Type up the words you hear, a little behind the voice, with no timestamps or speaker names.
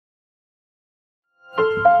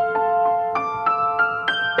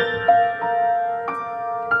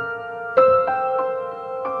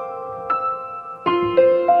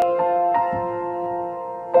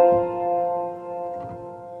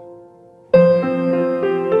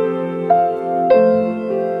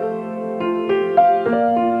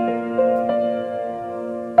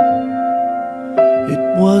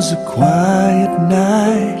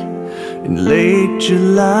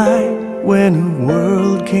light when her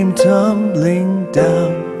world came tumbling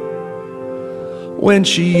down. When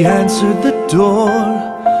she answered the door,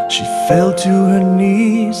 she fell to her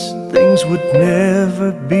knees. Things would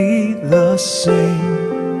never be the same.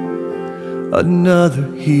 Another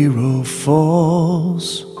hero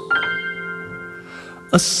falls.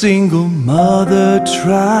 A single mother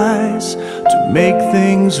tries to make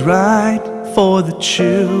things right for the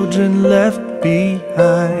children left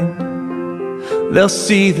behind. They'll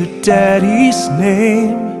see their daddy's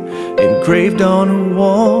name engraved on a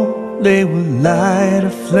wall. They will light a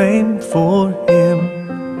flame for him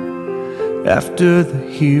after the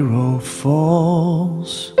hero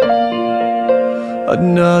falls.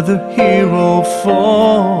 Another hero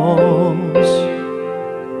falls.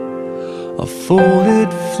 A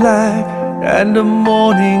folded flag and a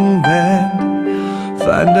mourning band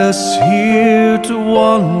find us here to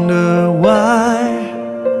wonder why.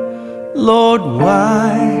 Lord,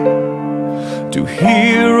 why do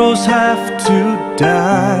heroes have to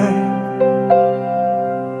die?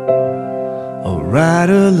 A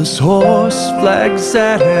riderless horse, flags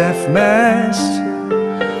at half-mast.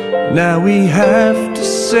 Now we have to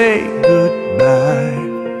say goodbye.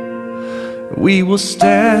 We will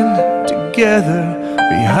stand together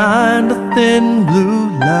behind a thin blue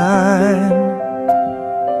line.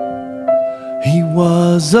 He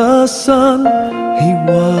was a son, he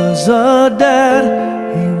was a dad,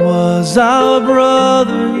 he was our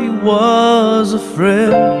brother, he was a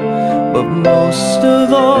friend. But most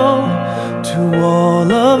of all, to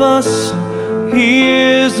all of us, he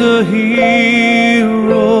is a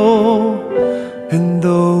hero. And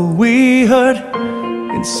though we hurt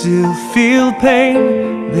and still feel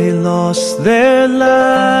pain, they lost their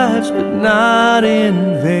lives but not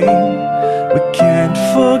in vain. We can't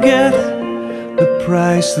forget the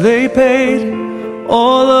price they paid,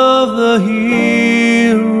 all of the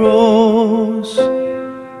heroes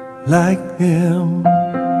like them.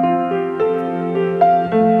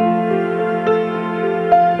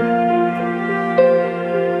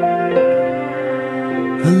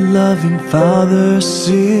 A loving father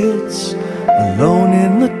sits alone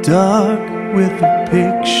in the dark with a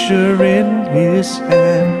picture in his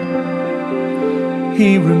hand.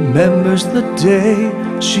 He remembers the day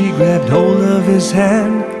she grabbed hold of his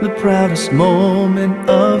hand, the proudest moment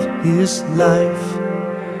of his life.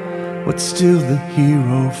 But still the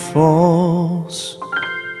hero falls.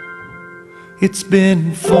 It's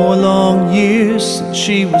been 4 long years since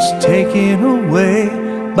she was taken away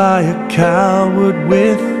by a coward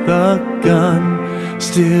with a gun.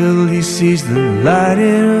 Still he sees the light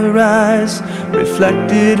in her eyes,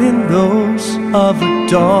 reflected in those of her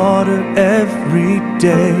daughter every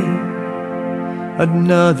day.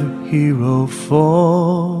 Another hero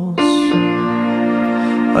falls.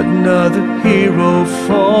 Another hero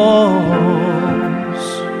falls.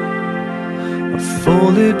 A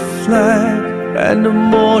folded flag and a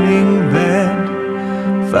mourning band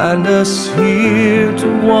find us here to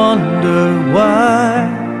wonder why.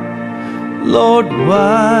 Lord,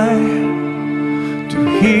 why do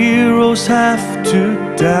heroes have to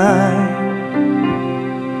die?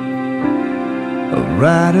 A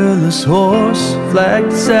riderless horse,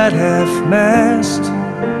 flags at half-mast.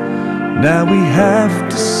 Now we have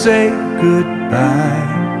to say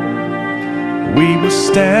goodbye. We will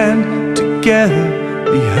stand together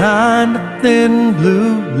behind a thin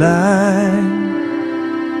blue line.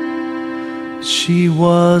 She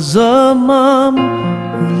was a mom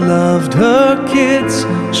who loved her kids.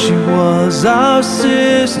 She was our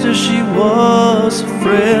sister, she was a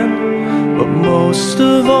friend. But most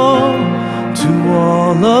of all, to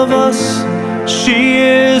all of us, she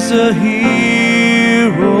is a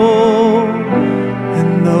hero.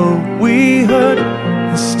 And though we hurt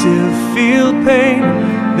and still feel pain,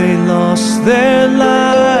 they lost their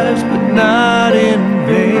lives but not in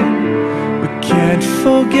vain. We can't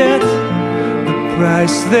forget the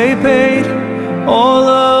price they paid, all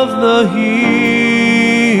of the heroes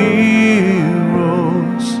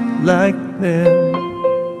like them.